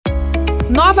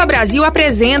Nova Brasil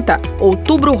apresenta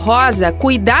Outubro Rosa,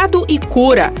 Cuidado e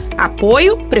Cura.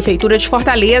 Apoio, Prefeitura de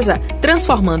Fortaleza,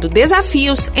 transformando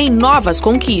desafios em novas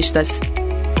conquistas.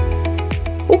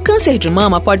 O câncer de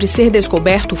mama pode ser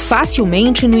descoberto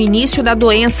facilmente no início da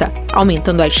doença,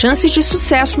 aumentando as chances de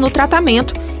sucesso no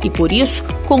tratamento e, por isso,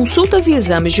 consultas e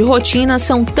exames de rotina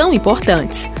são tão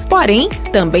importantes. Porém,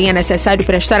 também é necessário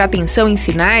prestar atenção em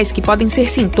sinais que podem ser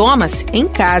sintomas em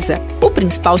casa. O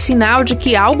principal sinal de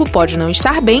que algo pode não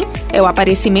estar bem é o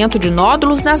aparecimento de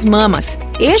nódulos nas mamas.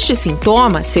 Este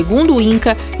sintoma, segundo o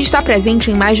INCA, está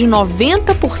presente em mais de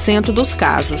 90% dos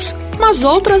casos. Mas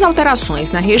outras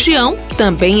alterações na região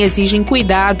também exigem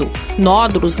cuidado.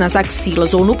 Nódulos nas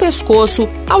axilas ou no pescoço,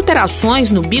 alterações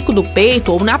no bico do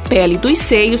peito ou na pele dos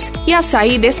seios e a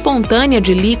saída espontânea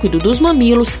de líquido dos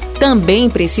mamilos também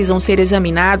precisam ser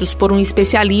examinados por um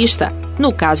especialista.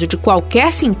 No caso de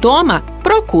qualquer sintoma,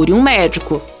 procure um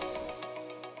médico.